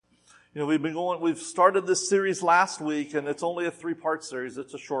We've started this series last week, and it's only a 3-part series.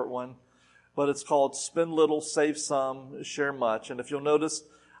 It's a short one, but it's called Spend Little, Save Some, Share Much. And if you'll notice,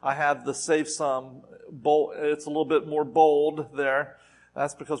 I have the Save Some bold. It's a little bit more bold there.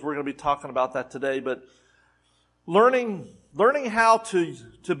 That's because we're going to be talking about that today. But learning how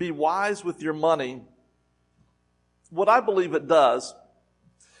to be wise with your money, what I believe it does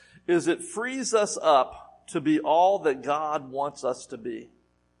is it frees us up to be all that God wants us to be.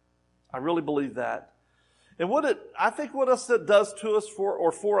 I really believe that. And I think what else it does to us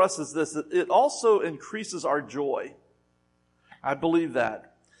for us is this: it also increases our joy. I believe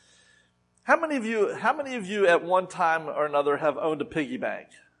that. How many of you at one time or another have owned a piggy bank?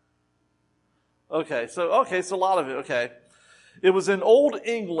 Okay, so a lot of you. Okay. It was in Old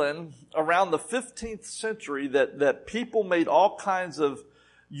England around the 15th century that people made all kinds of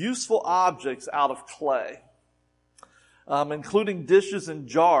useful objects out of clay, including dishes and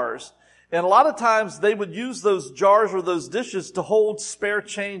jars. And a lot of times they would use those jars or those dishes to hold spare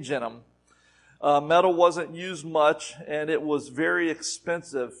change in them. Metal wasn't used much, and it was very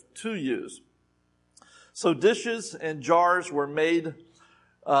expensive to use. So dishes and jars were made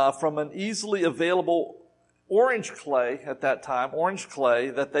from an easily available orange clay at that time, orange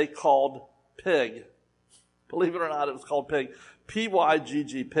clay that they called pig. Believe it or not, it was called pig.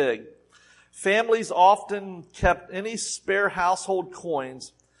 P-Y-G-G, pig. Families often kept any spare household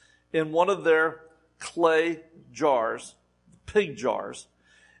coins in one of their clay jars, pig jars.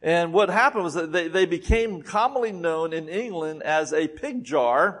 And what happened was that they became commonly known in England as a pig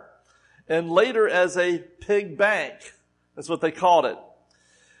jar and later as a pig bank. That's what they called it.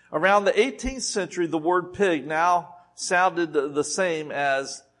 Around the 18th century, the word pig now sounded the same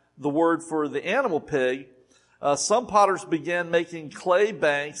as the word for the animal pig. Some potters began making clay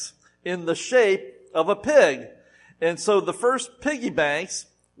banks in the shape of a pig. And so the first piggy banks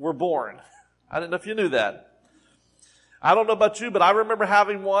were born. I don't know if you knew that. I don't know about you, but I remember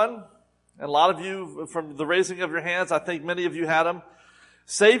having one. And a lot of you, from the raising of your hands, I think many of you had them.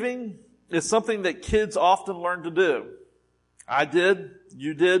 Saving is something that kids often learn to do. I did.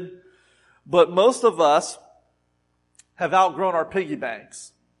 You did. But most of us have outgrown our piggy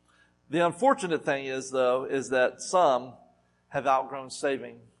banks. The unfortunate thing is that some have outgrown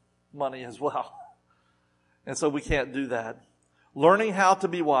saving money as well. And so we can't do that. Learning how to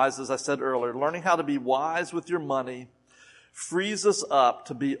be wise, as I said earlier, learning how to be wise with your money frees us up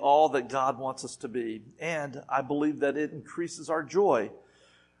to be all that God wants us to be. And I believe that it increases our joy.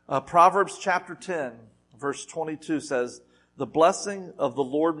 Proverbs chapter 10, verse 22 says, "The blessing of the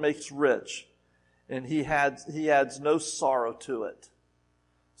Lord makes rich, and he adds no sorrow to it."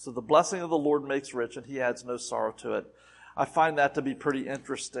 So the blessing of the Lord makes rich, and he adds no sorrow to it. I find that to be pretty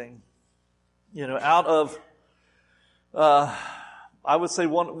interesting. Out of I would say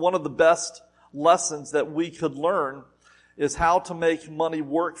one of the best lessons that we could learn is how to make money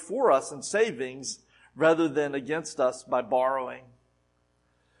work for us in savings rather than against us by borrowing.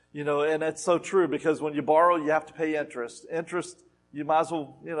 And it's so true, because when you borrow, you have to pay interest. Interest, you might as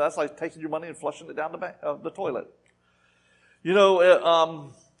well, that's like taking your money and flushing it down the toilet.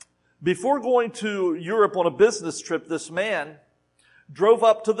 Before going to Europe on a business trip, this man drove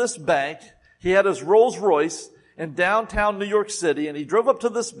up to this bank. He had his Rolls Royce in downtown New York City, and he drove up to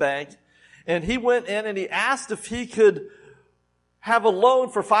this bank, and he went in and he asked if he could have a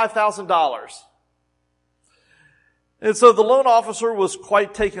loan for $5,000. And so the loan officer was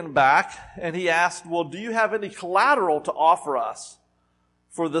quite taken aback, and he asked, "Well, do you have any collateral to offer us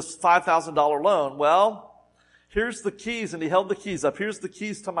for this $5,000 loan?" "Well, here's the keys," and he held the keys up. "Here's the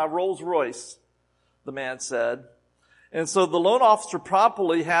keys to my Rolls Royce," the man said. And so the loan officer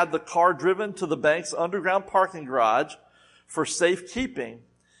promptly had the car driven to the bank's underground parking garage for safekeeping.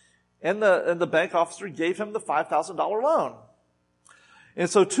 And the bank officer gave him the $5,000 loan. And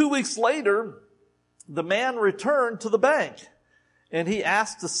so 2 weeks later, the man returned to the bank, and he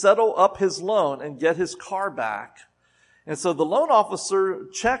asked to settle up his loan and get his car back. And so the loan officer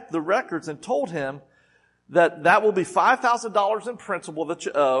checked the records and told him that will be $5,000 in principal that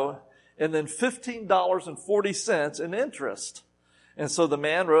you owe, and then $15.40 in interest. And so the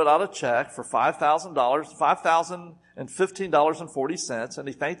man wrote out a check for $5,000, $5,015.40, and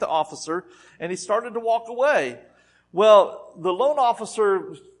he thanked the officer, and he started to walk away. Well, the loan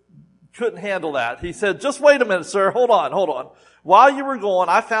officer couldn't handle that. He said, "Just wait a minute, sir. Hold on. While you were going,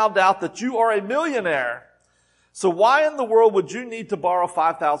 I found out that you are a millionaire. So why in the world would you need to borrow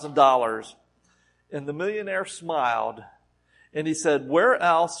 $5,000? And the millionaire smiled, and he said, "Where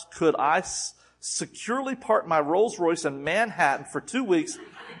else could I securely park my Rolls Royce in Manhattan for 2 weeks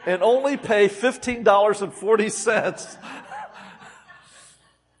and only pay $15.40?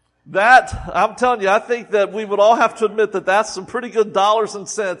 I'm telling you, I think that we would all have to admit that that's some pretty good dollars and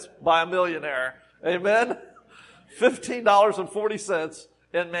cents by a millionaire. Amen? $15.40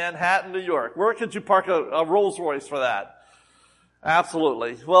 in Manhattan, New York. Where could you park a Rolls Royce for that?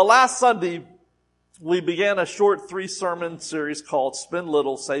 Absolutely. Well, last Sunday, we began a short 3-sermon series called Spend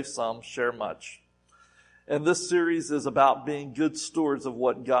Little, Save Some, Share Much. And this series is about being good stewards of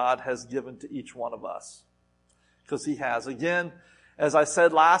what God has given to each one of us. Because He has. Again, as I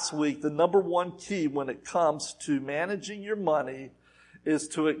said last week, the number one key when it comes to managing your money is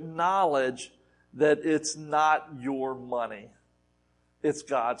to acknowledge that it's not your money. It's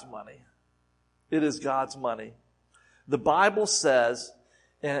God's money. It is God's money. The Bible says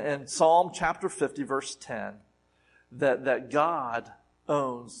in Psalm chapter 50, verse 10, that God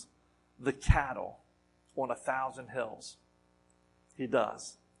owns the cattle on 1,000 hills. He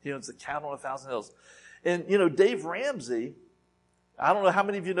does. He owns the cattle on 1,000 hills. And, Dave Ramsey, I don't know how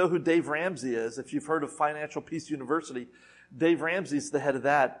many of you know who Dave Ramsey is. If you've heard of Financial Peace University, Dave Ramsey's the head of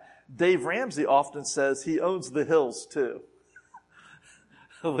that. Dave Ramsey often says he owns the hills too.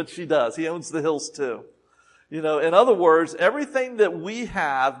 Which he does. He owns the hills too. In other words, everything that we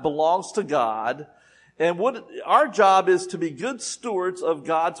have belongs to God, and what our job is to be good stewards of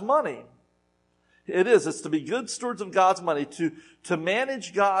God's money. It's to be good stewards of God's money, to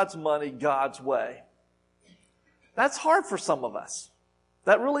manage God's money God's way. That's hard for some of us.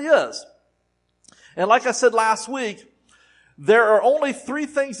 That really is. And like I said last week, there are only 3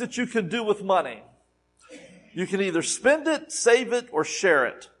 things that you can do with money. You can either spend it, save it, or share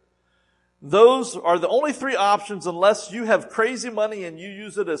it. Those are the only 3 options unless you have crazy money and you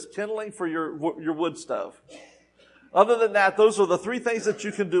use it as kindling for your wood stove. Other than that, those are the 3 things that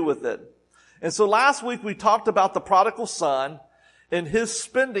you can do with it. And so last week we talked about the prodigal son and his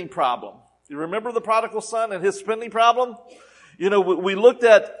spending problem. You remember the prodigal son and his spending problem? We looked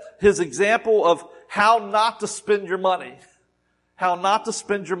at his example of how not to spend your money. How not to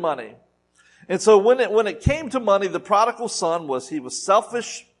spend your money. And so when it came to money, the prodigal son was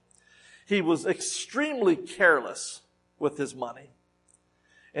selfish. He was extremely careless with his money.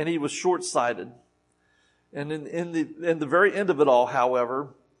 And he was short-sighted. And in the very end of it all,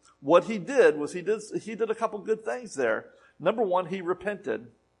 however, what he did was he did a couple good things there. Number one, he repented.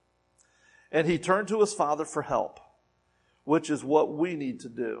 And he turned to his father for help, which is what we need to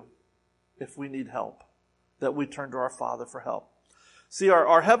do if we need help, that we turn to our Father for help. See,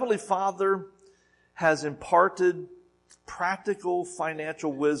 our Heavenly Father has imparted practical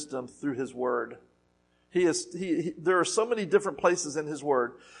financial wisdom through His Word. There are so many different places in His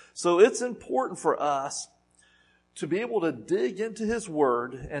Word. So it's important for us to be able to dig into His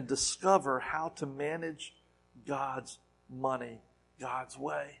Word and discover how to manage God's money God's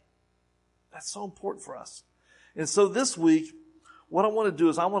way. That's so important for us. And so this week, what I want to do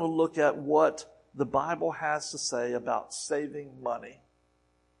is I want to look at what the Bible has to say about saving money.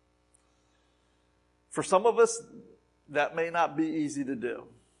 For some of us, that may not be easy to do.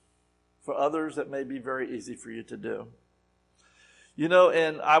 For others, it may be very easy for you to do.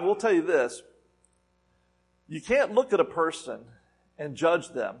 And I will tell you this. You can't look at a person and judge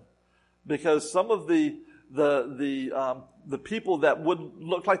them because some of the people that would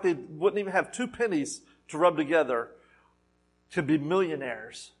look like they wouldn't even have 2 pennies to rub together could be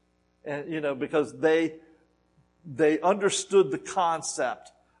millionaires. And, because they understood the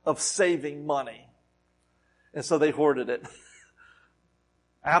concept of saving money. And so they hoarded it.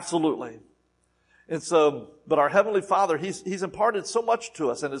 Absolutely. And so, but our Heavenly Father, He's imparted so much to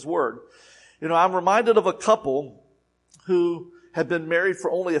us in His Word. I'm reminded of a couple who had been married for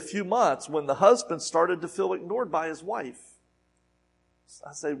only a few months when the husband started to feel ignored by his wife.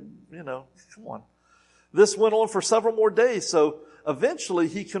 I say, come on. This went on for several more days, so eventually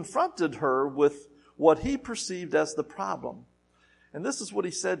he confronted her with what he perceived as the problem. And this is what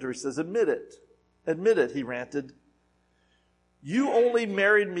he said to her. He says, admit it, he ranted. You only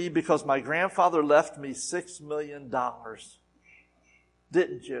married me because my grandfather left me $6 million.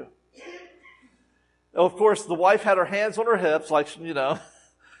 Didn't you? Of course, the wife had her hands on her hips,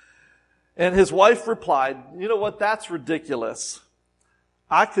 and his wife replied, you know what, that's ridiculous.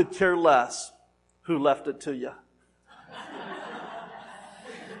 I could care less who left it to you.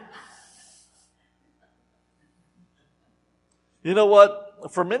 You know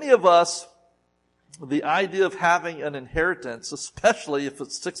what, for many of us, the idea of having an inheritance, especially if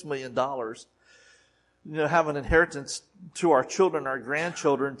it's $6 million, have an inheritance to our children, our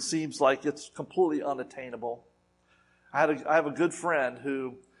grandchildren, seems like it's completely unattainable. I have a good friend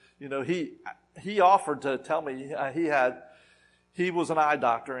who, he offered to tell me he was an eye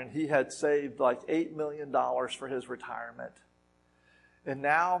doctor and he had saved like $8 million for his retirement. And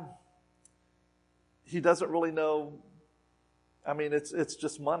now he doesn't really know. I mean, it's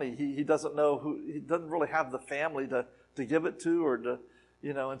just money. He doesn't know he doesn't really have the family to give it to or to,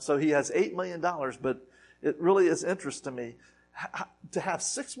 and so he has $8 million, but it really is interesting to me to have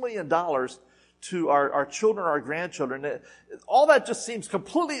 $6 million to our children, our grandchildren. All that just seems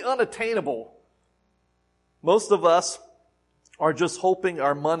completely unattainable. Most of us are just hoping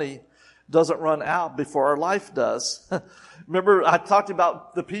our money doesn't run out before our life does. Remember, I talked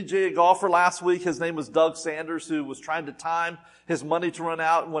about the PGA golfer last week. His name was Doug Sanders, who was trying to time his money to run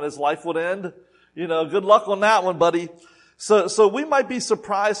out when his life would end. Good luck on that one, buddy. So we might be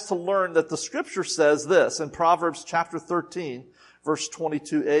surprised to learn that the scripture says this in Proverbs chapter 13, verse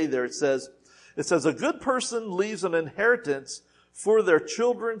 22a there. It says, a good person leaves an inheritance for their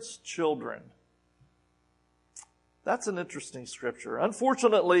children's children. That's an interesting scripture.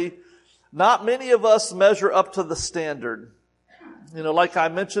 Unfortunately, not many of us measure up to the standard. Like I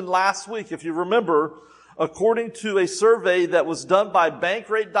mentioned last week, if you remember, according to a survey that was done by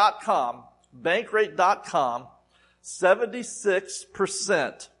Bankrate.com,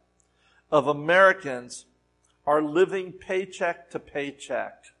 76% of Americans are living paycheck to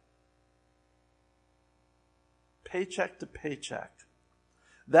paycheck. Paycheck to paycheck.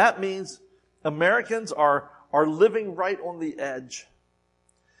 That means Americans are living right on the edge.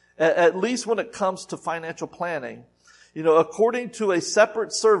 At least when it comes to financial planning. According to a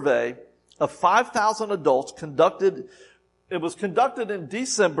separate survey of 5,000 adults it was conducted in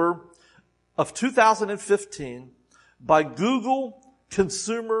December of 2015 by Google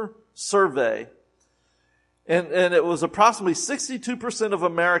Consumer Survey. And it was approximately 62% of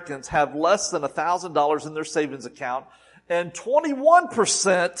Americans have less than $1,000 in their savings account, and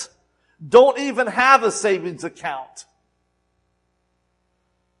 21% don't even have a savings account.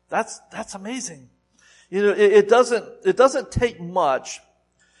 That's amazing. It doesn't take much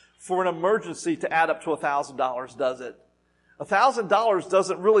for an emergency to add up to $1,000, does it? $1,000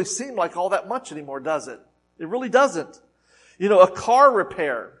 doesn't really seem like all that much anymore, does it? It really doesn't. A car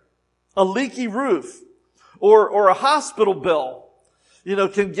repair, a leaky roof, or a hospital bill,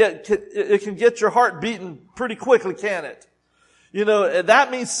 can get your heart beating pretty quickly, can it?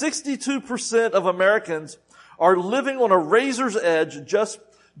 That means 62% of Americans are living on a razor's edge, just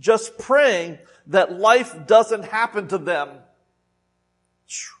praying that life doesn't happen to them.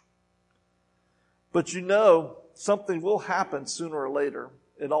 But something will happen sooner or later.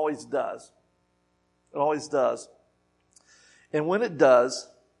 It always does. It always does. And when it does,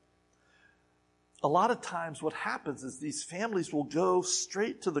 a lot of times what happens is these families will go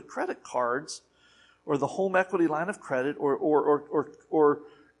straight to the credit cards or the home equity line of credit or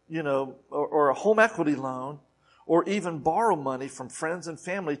a home equity loan, or even borrow money from friends and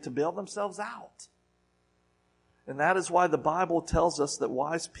family to bail themselves out. And that is why the Bible tells us that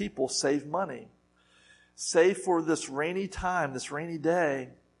wise people save money. Save for this rainy time, this rainy day.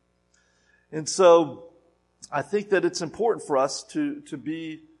 And so I think that it's important for us to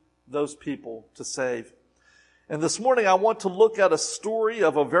be those people, to save. And this morning I want to look at a story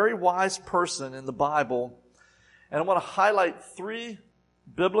of a very wise person in the Bible. And I want to highlight 3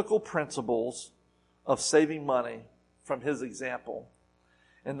 biblical principles of saving money from his example.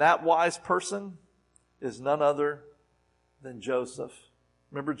 And that wise person is none other than Joseph.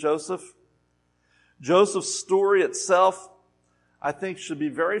 Remember Joseph? Joseph's story itself, I think, should be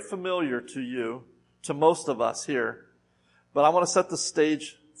very familiar to you, to most of us here. But I want to set the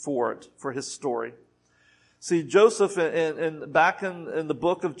stage for his story. See, Joseph, back in the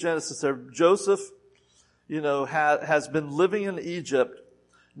book of Genesis, Joseph, has been living in Egypt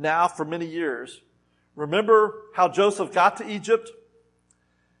now for many years. Remember how Joseph got to Egypt?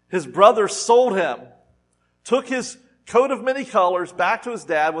 His brothers sold him, took his coat of many colors back to his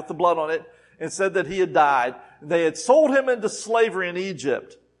dad with the blood on it, and said that he had died. They had sold him into slavery in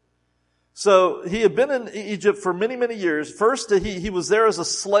Egypt. So he had been in Egypt for many, many years. First, he was there as a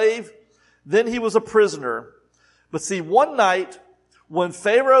slave. Then he was a prisoner. But see, one night, when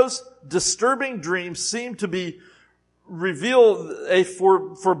Pharaoh's disturbing dreams seemed to be reveal a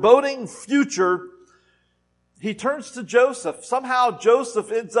foreboding future, he turns to Joseph. Somehow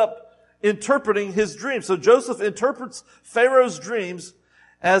Joseph ends up interpreting his dreams. So Joseph interprets Pharaoh's dreams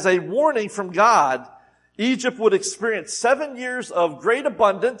as a warning from God. Egypt would experience 7 years of great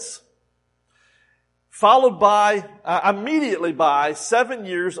abundance, followed by, immediately by 7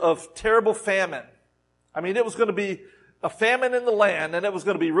 years of terrible famine. I mean, it was going to be a famine in the land, and it was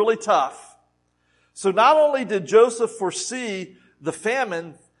going to be really tough. So not only did Joseph foresee the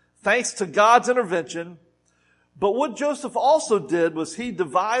famine, thanks to God's intervention, but what Joseph also did was he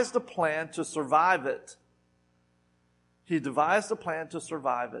devised a plan to survive it. He devised a plan to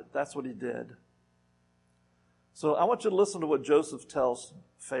survive it. That's what he did. So I want you to listen to what Joseph tells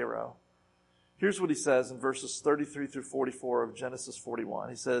Pharaoh. Here's what he says in verses 33 through 44 of Genesis 41.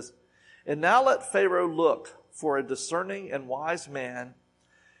 He says, "And now let Pharaoh look for a discerning and wise man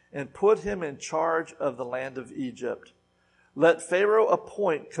and put him in charge of the land of Egypt. Let Pharaoh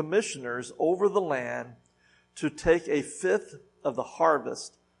appoint commissioners over the land to take a fifth of the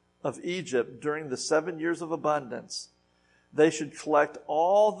harvest of Egypt during the 7 years of abundance. They should collect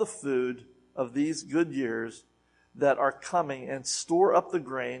all the food of these good years that are coming and store up the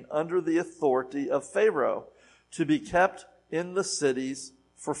grain under the authority of Pharaoh to be kept in the cities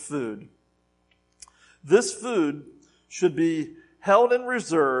for food. This food should be held in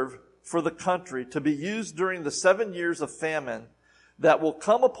reserve for the country to be used during the 7 years of famine that will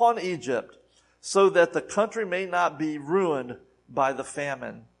come upon Egypt, so that the country may not be ruined by the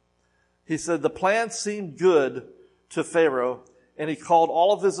famine." He said the plan seemed good to Pharaoh, and he called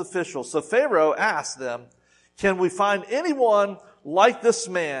all of his officials. So Pharaoh asked them, "Can we find anyone like this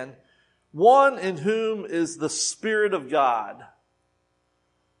man, one in whom is the Spirit of God?"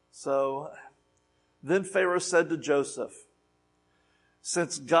 So then Pharaoh said to Joseph,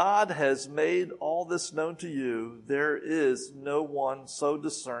 "Since God has made all this known to you, there is no one so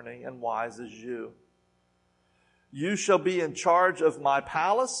discerning and wise as you. You shall be in charge of my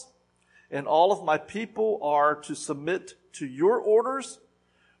palace, and all of my people are to submit to your orders.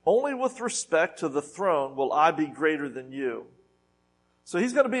 Only with respect to the throne will I be greater than you." So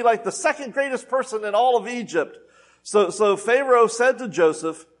he's going to be like the second greatest person in all of Egypt. So Pharaoh said to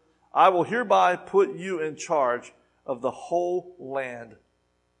Joseph, "I will hereby put you in charge of the whole land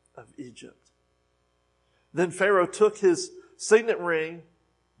of Egypt." Then Pharaoh took his signet ring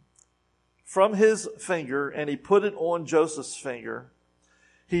from his finger and he put it on Joseph's finger.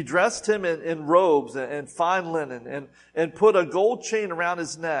 He dressed him in robes and fine linen and put a gold chain around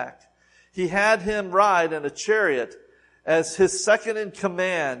his neck. He had him ride in a chariot as his second in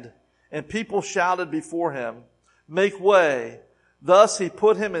command, and people shouted before him, "Make way." Thus he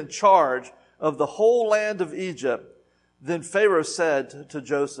put him in charge of the whole land of Egypt. Then Pharaoh said to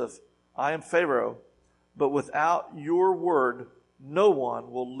Joseph, "I am Pharaoh, but without your word, no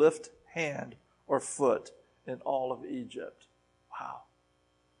one will lift hand or foot in all of Egypt." Wow.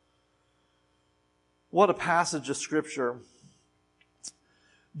 What a passage of Scripture.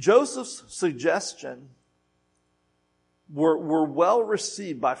 Joseph's suggestion were well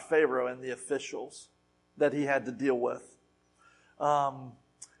received by Pharaoh and the officials that he had to deal with.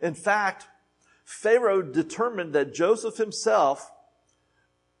 In fact, Pharaoh determined that Joseph himself,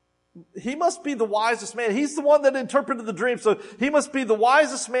 he must be the wisest man. He's the one that interpreted the dream, so he must be the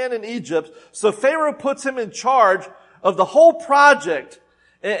wisest man in Egypt. So Pharaoh puts him in charge of the whole project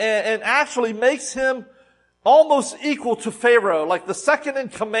and actually makes him almost equal to Pharaoh, like the second in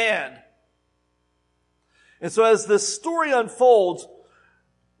command. And so as this story unfolds,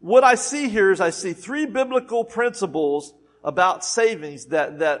 what I see here is I see three biblical principles about savings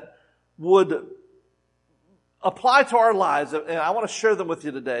that would apply to our lives, and I want to share them with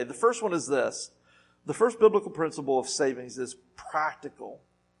you today. The first one is this. The first biblical principle of savings is practical.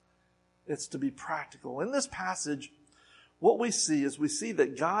 It's to be practical. In this passage, what we see is we see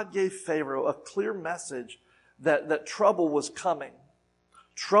that God gave Pharaoh a clear message that trouble was coming.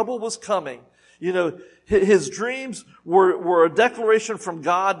 Trouble was coming. You know, his dreams were a declaration from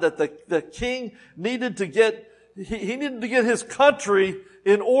God that the king needed to get, he needed to get his country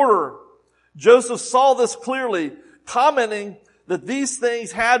in order. Joseph saw this clearly, commenting that these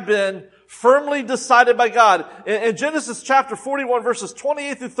things had been firmly decided by God. In Genesis chapter 41, verses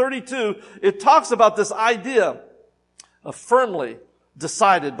 28 through 32, it talks about this idea of firmly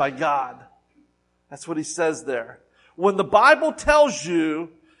decided by God. That's what he says there. When the Bible tells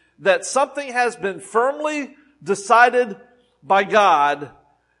you that something has been firmly decided by God,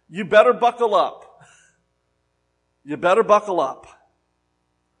 you better buckle up. You better buckle up.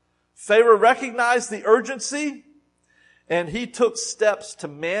 Pharaoh recognized the urgency, and he took steps to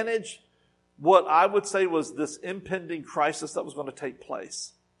manage what I would say was this impending crisis that was going to take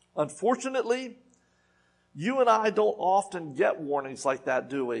place. Unfortunately, you and I don't often get warnings like that,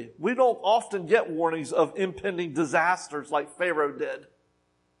 do we? We don't often get warnings of impending disasters like Pharaoh did.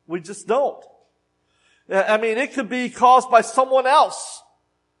 We just don't. I mean, it could be caused by someone else,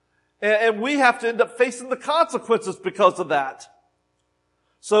 and we have to end up facing the consequences because of that.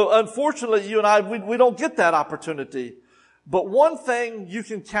 So unfortunately, you and I, we don't get that opportunity. But one thing you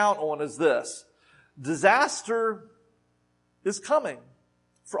can count on is this. Disaster is coming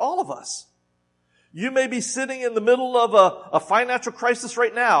for all of us. You may be sitting in the middle of a financial crisis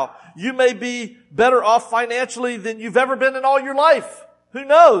right now. You may be better off financially than you've ever been in all your life. Who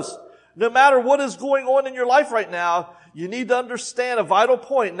knows? no matter what is going on in your life right now, you need to understand a vital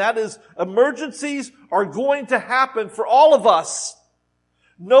point, and that is emergencies are going to happen for all of us.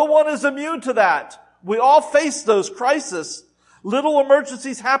 No one is immune to that. We all face those crises. Little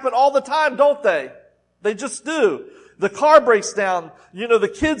emergencies happen all the time, don't they? They just do. The car breaks down.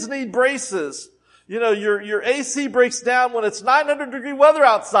 The kids need braces. Your AC breaks down when it's 900-degree weather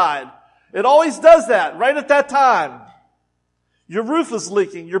outside. It always does that right at that time. Your roof is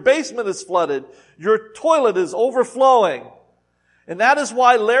leaking. Your basement is flooded. Your toilet is overflowing. And that is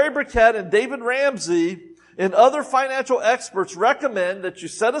why Larry Burkett and David Ramsey and other financial experts recommend that you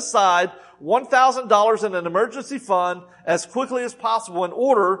set aside $1,000 in an emergency fund as quickly as possible in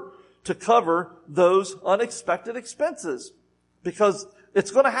order to cover those unexpected expenses. Because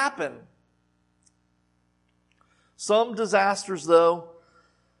it's going to happen. Some disasters, though,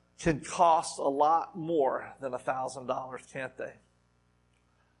 can cost a lot more than $1,000, can't they?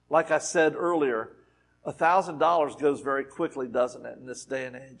 Like I said earlier, $1,000 goes very quickly, doesn't it, in this day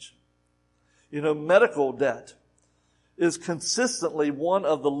and age? Medical debt is consistently one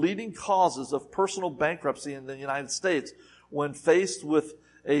of the leading causes of personal bankruptcy in the United States. When faced with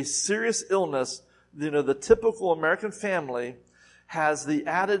a serious illness, the typical American family has the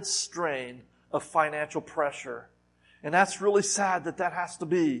added strain of financial pressure. And that's really sad that has to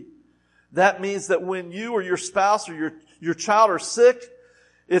be. That means that when you or your spouse or your child are sick,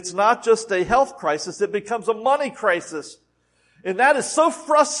 it's not just a health crisis, it becomes a money crisis. And that is so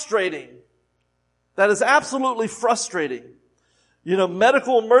frustrating. That is absolutely frustrating.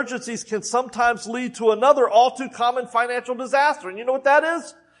 Medical emergencies can sometimes lead to another all too common financial disaster. And you know what that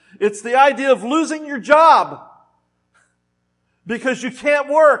is? It's the idea of losing your job because you can't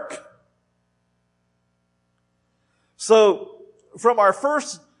work. So, from our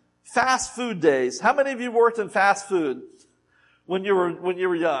first fast food days, how many of you worked in fast food when you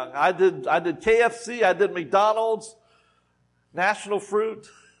were young? I did KFC, I did McDonald's, National Fruit.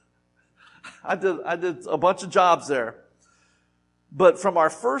 I did a bunch of jobs there. But from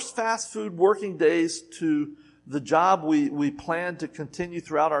our first fast food working days to the job we plan to continue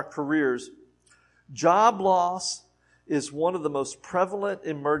throughout our careers, job loss is one of the most prevalent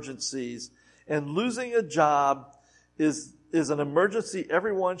emergencies, and losing a job is an emergency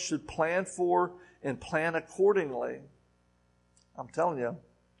everyone should plan for and plan accordingly. I'm telling you.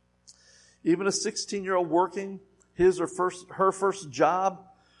 Even a 16-year-old working her first job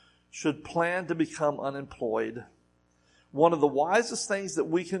should plan to become unemployed. One of the wisest things that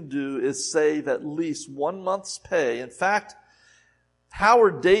we can do is save at least 1 month's pay. In fact,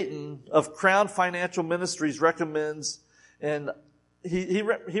 Howard Dayton of Crown Financial Ministries recommends, and he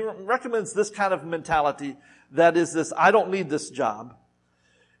recommends this kind of mentality. That is this, I don't need this job.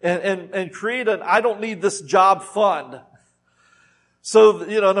 And create an I don't need this job fund. So,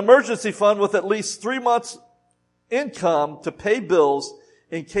 an emergency fund with at least 3 months income to pay bills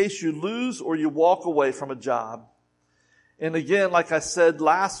in case you lose or you walk away from a job. And again, like I said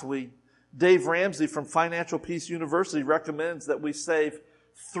last week, Dave Ramsey from Financial Peace University recommends that we save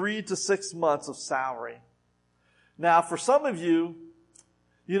 3 to 6 months of salary. Now, for some of you,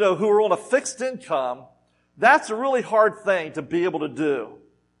 who are on a fixed income, that's a really hard thing to be able to do.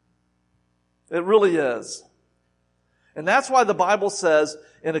 It really is. And that's why the Bible says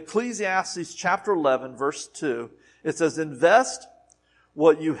in Ecclesiastes chapter 11, verse 2, it says, invest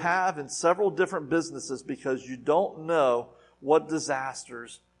what you have in several different businesses because you don't know what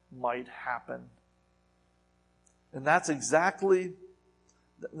disasters might happen. And that's exactly,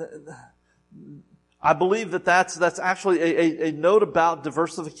 I believe that's actually a note about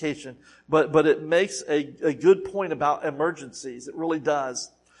diversification, but it makes a good point about emergencies. It really does.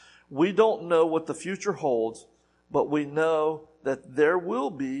 We don't know what the future holds, but we know that there will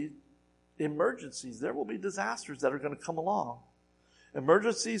be emergencies. There will be disasters that are going to come along.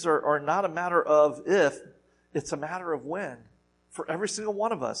 Emergencies are not a matter of if, it's a matter of when for every single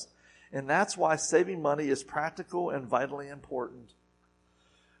one of us. And that's why saving money is practical and vitally important.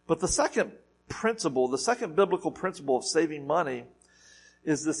 But the second biblical principle of saving money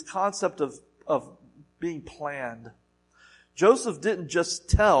is this concept of being planned. Joseph didn't just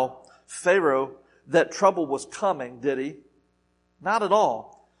tell Pharaoh that trouble was coming, did he? Not at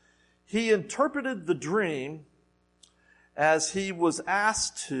all. He interpreted the dream as he was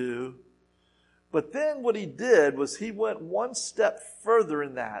asked to, but then what he did was he went one step further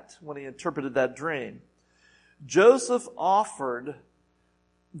in that when he interpreted that dream. Joseph offered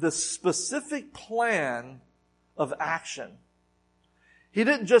the specific plan of action. He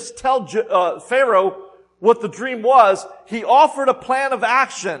didn't just tell Pharaoh what the dream was. He offered a plan of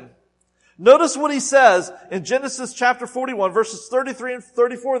action. Notice what he says in Genesis chapter 41, verses 33 and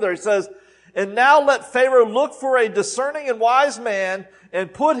 34 there. He says, "And now let Pharaoh look for a discerning and wise man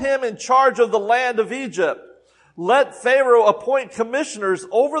and put him in charge of the land of Egypt. Let Pharaoh appoint commissioners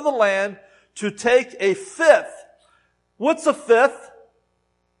over the land to take a fifth." What's a fifth?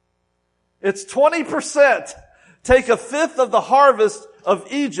 It's 20%. Take a fifth of the harvest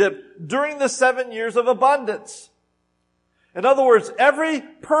of Egypt during the 7 years of abundance. In other words, every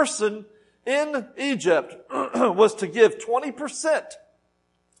person in Egypt was to give 20%.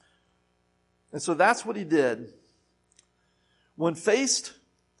 And so that's what he did. When faced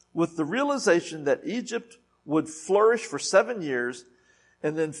with the realization that Egypt would flourish for 7 years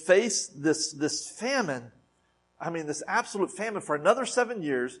and then face this famine, this absolute famine for another 7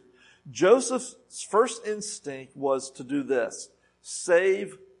 years, Joseph's first instinct was to do this.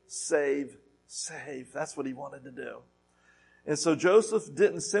 Save, save, save. That's what he wanted to do. And so Joseph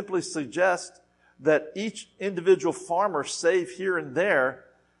didn't simply suggest that each individual farmer save here and there,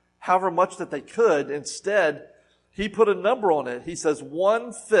 however much that they could. Instead, he put a number on it. He says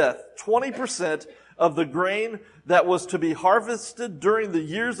 1/5, 20% of the grain that was to be harvested during the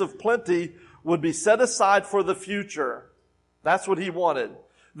years of plenty would be set aside for the future. That's what he wanted.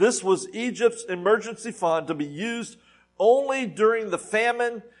 This was Egypt's emergency fund to be used only during the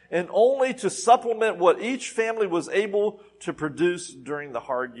famine and only to supplement what each family was able to produce during the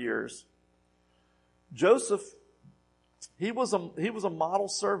hard years. Joseph, he was a model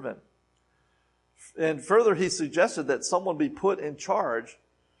servant. And further, he suggested that someone be put in charge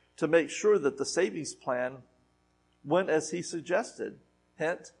to make sure that the savings plan went as he suggested.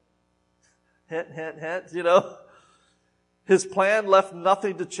 Hint, hint, hint, hint, His plan left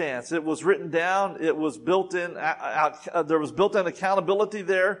nothing to chance. It was written down. It was built in. There was built-in accountability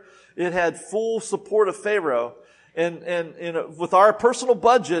there. It had full support of Pharaoh. And with our personal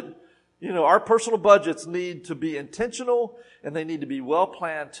budget, our personal budgets need to be intentional and they need to be well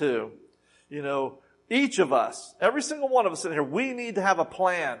planned too. Each of us, every single one of us in here, we need to have a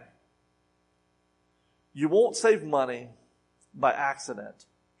plan. You won't save money by accident.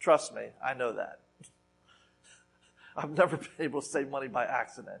 Trust me, I know that. I've never been able to save money by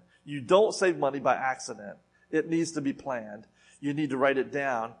accident. You don't save money by accident. It needs to be planned. You need to write it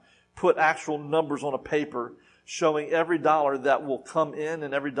down. Put actual numbers on a paper showing every dollar that will come in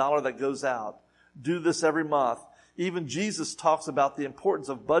and every dollar that goes out. Do this every month. Even Jesus talks about the importance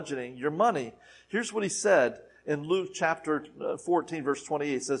of budgeting your money. Here's what he said in Luke chapter 14, verse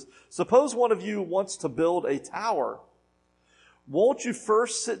 28. It says, "Suppose one of you wants to build a tower. Won't you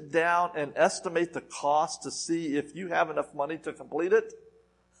first sit down and estimate the cost to see if you have enough money to complete it?"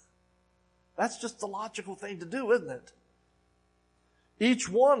 That's just the logical thing to do, isn't it? Each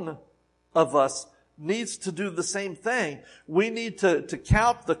one of us needs to do the same thing. We need to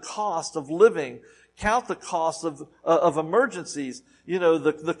count the cost of living, count the cost of emergencies,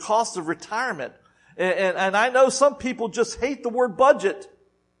 the cost of retirement. And I know some people just hate the word budget.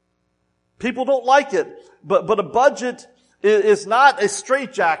 People don't like it. But a budget is not a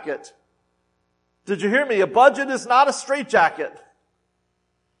straitjacket. Did you hear me? A budget is not a straitjacket.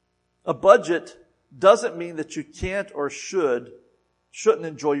 A budget doesn't mean that you can't or shouldn't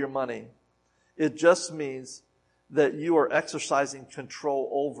enjoy your money. It just means that you are exercising control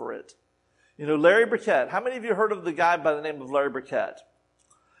over it. Larry Burkett. How many of you heard of the guy by the name of Larry Burkett?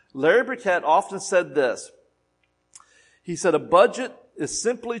 Larry Burkett often said this. He said, "A budget is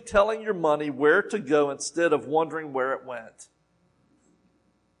simply telling your money where to go instead of wondering where it went."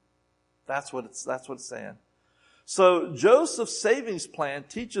 That's what it's saying. So Joseph's savings plan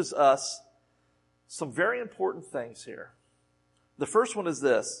teaches us some very important things here. The first one is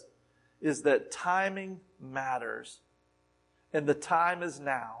this, is that timing matters. And the time is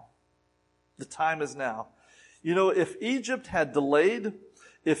now. The time is now. If Egypt had delayed,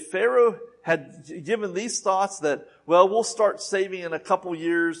 if Pharaoh had given these thoughts that, we'll start saving in a couple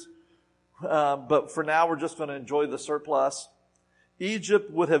years, but for now we're just going to enjoy the surplus, Egypt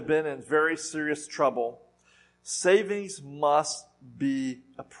would have been in very serious trouble. Savings must be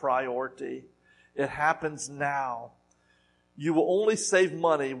a priority. It happens now. You will only save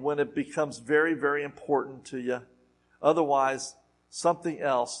money when it becomes very, very important to you. Otherwise, something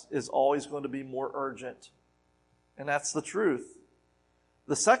else is always going to be more urgent. And that's the truth.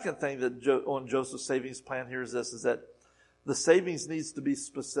 The second thing that on Joseph's savings plan here is this, is that the savings needs to be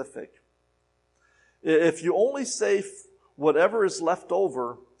specific. If you only save whatever is left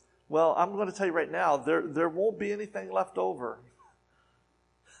over, I'm going to tell you right now, there won't be anything left over.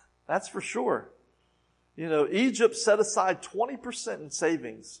 That's for sure. Egypt set aside 20% in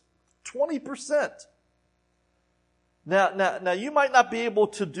savings. 20%. Now, you might not be able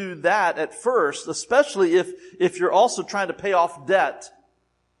to do that at first, especially if you're also trying to pay off debt.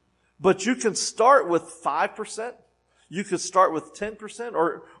 But you can start with 5%. You could start with 10%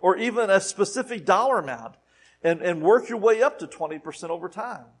 or even a specific dollar amount and work your way up to 20% over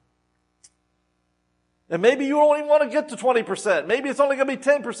time. And maybe you don't even want to get to 20%. Maybe it's only going to be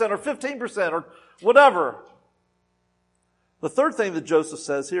 10% or 15% or whatever. The third thing that Joseph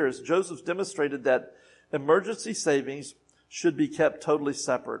says here is Joseph demonstrated that emergency savings should be kept totally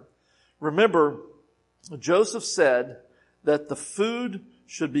separate. Remember, Joseph said that the food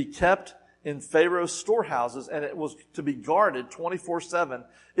should be kept in Pharaoh's storehouses and it was to be guarded 24/7.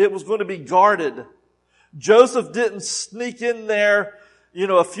 It was going to be guarded. Joseph didn't sneak in there,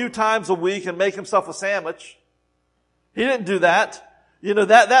 a few times a week and make himself a sandwich. He didn't do that.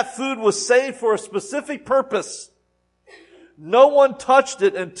 That food was saved for a specific purpose. No one touched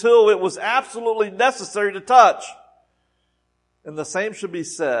it until it was absolutely necessary to touch. And the same should be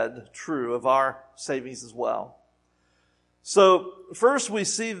said true of our savings as well. So first we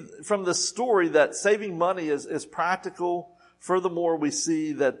see from this story that saving money is practical. Furthermore, we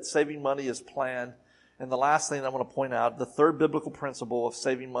see that saving money is planned. And the last thing I want to point out, the third biblical principle of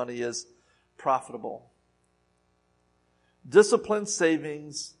saving money is profitable. Disciplined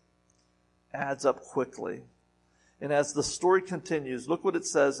savings adds up quickly. And as the story continues, look what it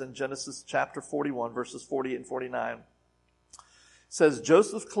says in Genesis chapter 41, verses 48 and 49. It says,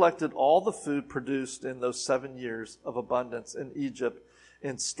 Joseph collected all the food produced in those 7 years of abundance in Egypt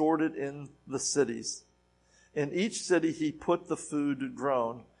and stored it in the cities. In each city he put the food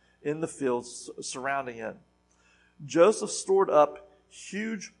grown in the fields surrounding it. Joseph stored up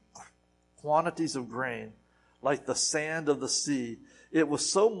huge quantities of grain, like the sand of the sea. It was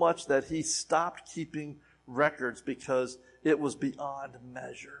so much that he stopped keeping records because it was beyond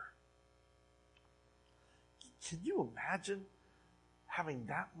measure. Can you imagine having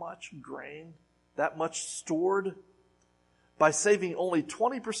that much grain, that much stored? By saving only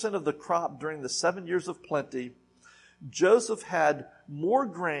 20% of the crop during the 7 years of plenty, Joseph had more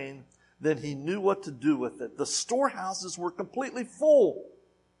grain than he knew what to do with it. The storehouses were completely full.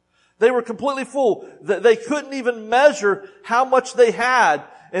 They were completely full. They couldn't even measure how much they had.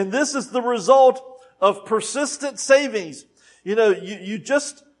 And this is the result of persistent savings. You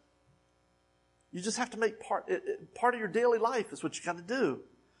just have to make part of your daily life is what you got to do.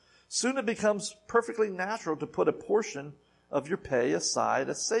 Soon it becomes perfectly natural to put a portion of your pay aside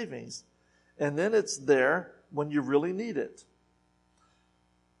as savings. And then it's there when you really need it.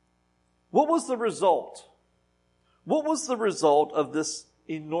 What was the result? What was the result of this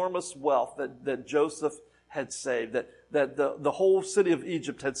enormous wealth that Joseph had saved, that the whole city of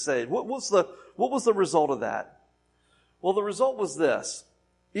Egypt had saved? What was the result of that? Well, the result was this.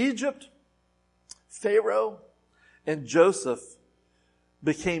 Egypt, Pharaoh, and Joseph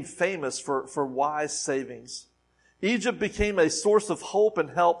became famous for wise savings. Egypt became a source of hope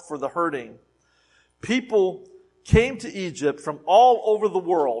and help for the hurting. People came to Egypt from all over the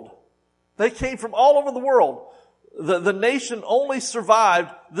world. They came from all over the world. The nation only survived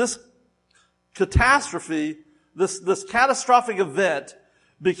this catastrophe, this catastrophic event,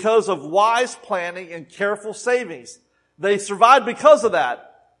 because of wise planning and careful savings. They survived because of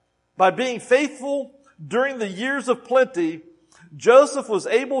that. By being faithful during the years of plenty, Joseph was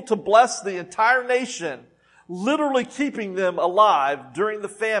able to bless the entire nation, literally keeping them alive during the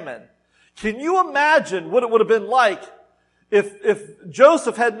famine. Can you imagine what it would have been like if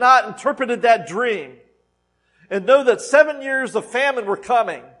Joseph had not interpreted that dream and know that 7 years of famine were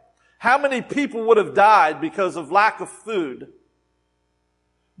coming? How many people would have died because of lack of food?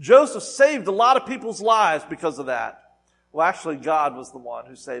 Joseph saved a lot of people's lives because of that. Well, actually, God was the one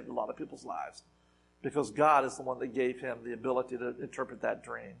who saved a lot of people's lives, because God is the one that gave him the ability to interpret that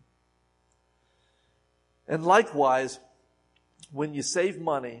dream. And likewise, when you save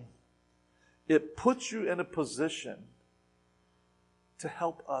money, it puts you in a position to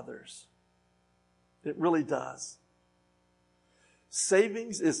help others. It really does.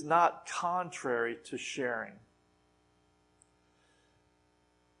 Savings is not contrary to sharing.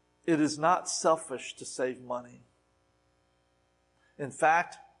 It is not selfish to save money. In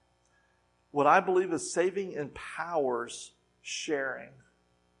fact, what I believe is saving empowers sharing.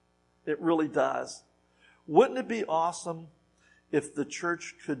 It really does. Wouldn't it be awesome if the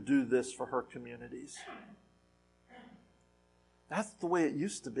church could do this for her communities? That's the way it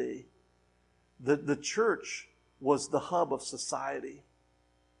used to be. The church was the hub of society.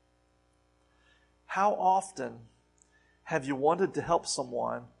 How often have you wanted to help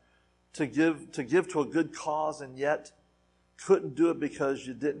someone to give to a good cause and yet couldn't do it because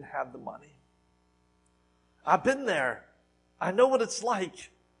you didn't have the money? I've been there. I know what it's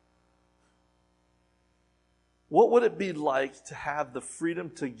like. What would it be like to have the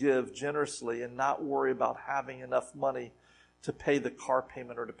freedom to give generously and not worry about having enough money to pay the car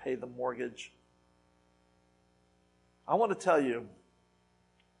payment or to pay the mortgage? I want to tell you,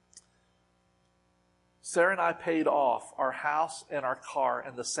 Sarah and I paid off our house and our car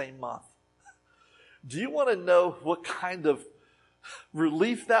in the same month. Do you want to know what kind of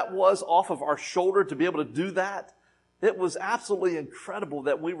relief that was off of our shoulder to be able to do that? It was absolutely incredible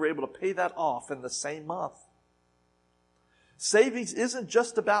that we were able to pay that off in the same month. Savings isn't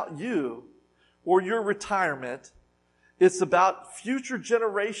just about you or your retirement. It's about future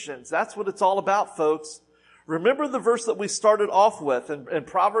generations. That's what it's all about, folks. Remember the verse that we started off with in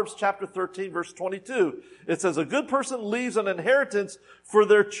Proverbs chapter 13, verse 22. It says, a good person leaves an inheritance for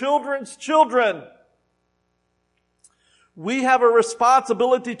their children's children. We have a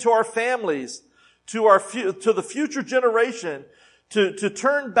responsibility to our families, to the future generation, to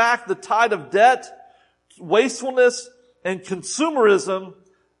turn back the tide of debt, wastefulness, and consumerism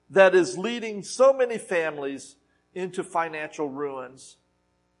that is leading so many families into financial ruins.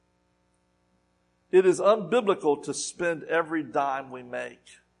 It is unbiblical to spend every dime we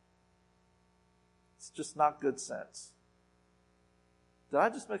make. It's just not good sense. Did I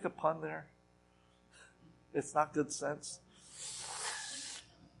just make a pun there? It's not good sense.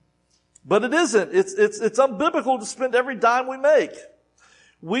 But it isn't. It's unbiblical to spend every dime we make.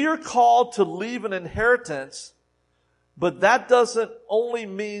 We are called to leave an inheritance, but that doesn't only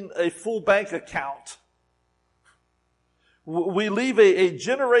mean a full bank account. We leave a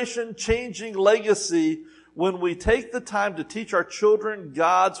generation-changing legacy when we take the time to teach our children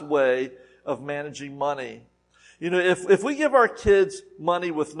God's way of managing money. You know, if we give our kids money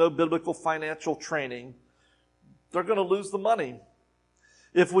with no biblical financial training, they're going to lose the money.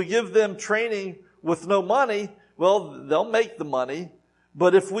 If we give them training with no money, well, they'll make the money.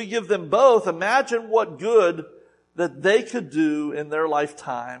 But if we give them both, imagine what good that they could do in their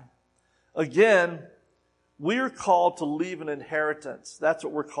lifetime. Again, we are called to leave an inheritance. That's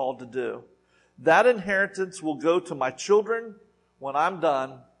what we're called to do. That inheritance will go to my children when I'm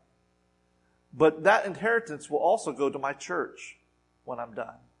done. But that inheritance will also go to my church when I'm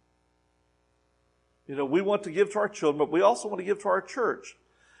done. You know, we want to give to our children, but we also want to give to our church.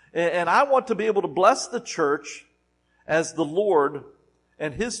 And I want to be able to bless the church as the Lord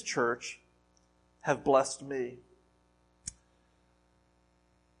and His church have blessed me.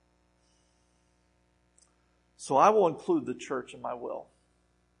 So I will include the church in my will.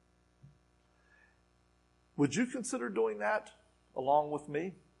 Would you consider doing that along with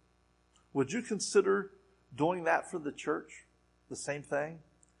me? Would you consider doing that for the church? The same thing?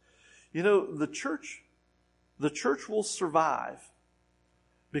 You know, the church will survive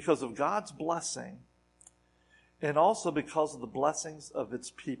because of God's blessing and also because of the blessings of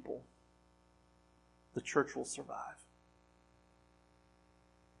its people. The church will survive.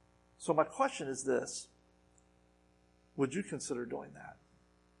 So my question is this. Would you consider doing that?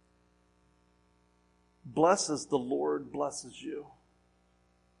 Bless as the Lord blesses you.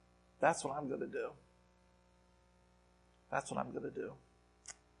 That's what I'm going to do. That's what I'm going to do.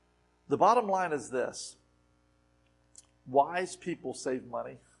 The bottom line is this. Wise people save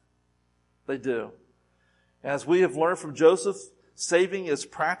money. They do. As we have learned from Joseph, saving is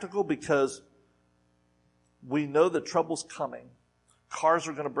practical because we know that trouble's coming. Cars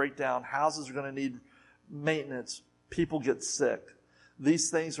are going to break down. Houses are going to need maintenance. People get sick. These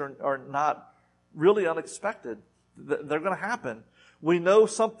things are not really unexpected. They're going to happen. We know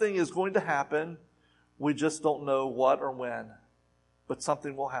something is going to happen. We just don't know what or when. But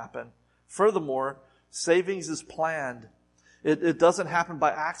something will happen. Furthermore, savings is planned. It doesn't happen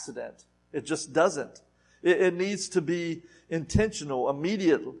by accident. It just doesn't. It needs to be intentional,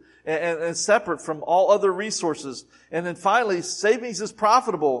 immediate, and separate from all other resources. And then finally, savings is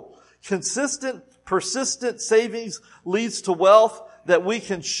profitable. Consistent, persistent savings leads to wealth that we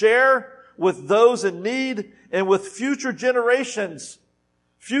can share with those in need and with future generations.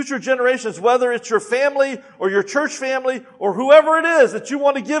 Future generations, whether it's your family or your church family or whoever it is that you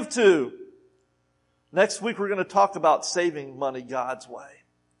want to give to. Next week, we're going to talk about saving money God's way.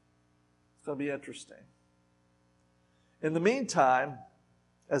 It's going to be interesting. In the meantime,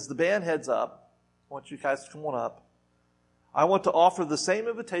 as the band heads up, I want you guys to come on up. I want to offer the same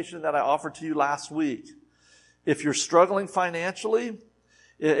invitation that I offered to you last week. If you're struggling financially,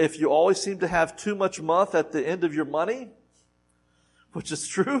 if you always seem to have too much month at the end of your money, which is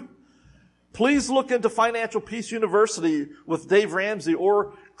true, please look into Financial Peace University with Dave Ramsey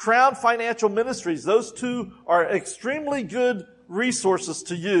or Crown Financial Ministries. Those two are extremely good resources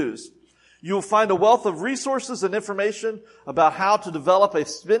to use. You will find a wealth of resources and information about how to develop a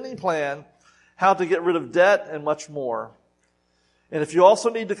spending plan, how to get rid of debt, and much more. And if you also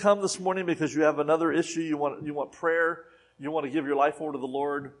need to come this morning because you have another issue, you want prayer, you want to give your life over to the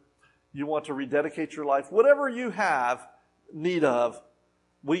Lord, you want to rededicate your life, whatever you have need of,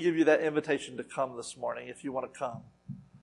 we give you that invitation to come this morning if you want to come.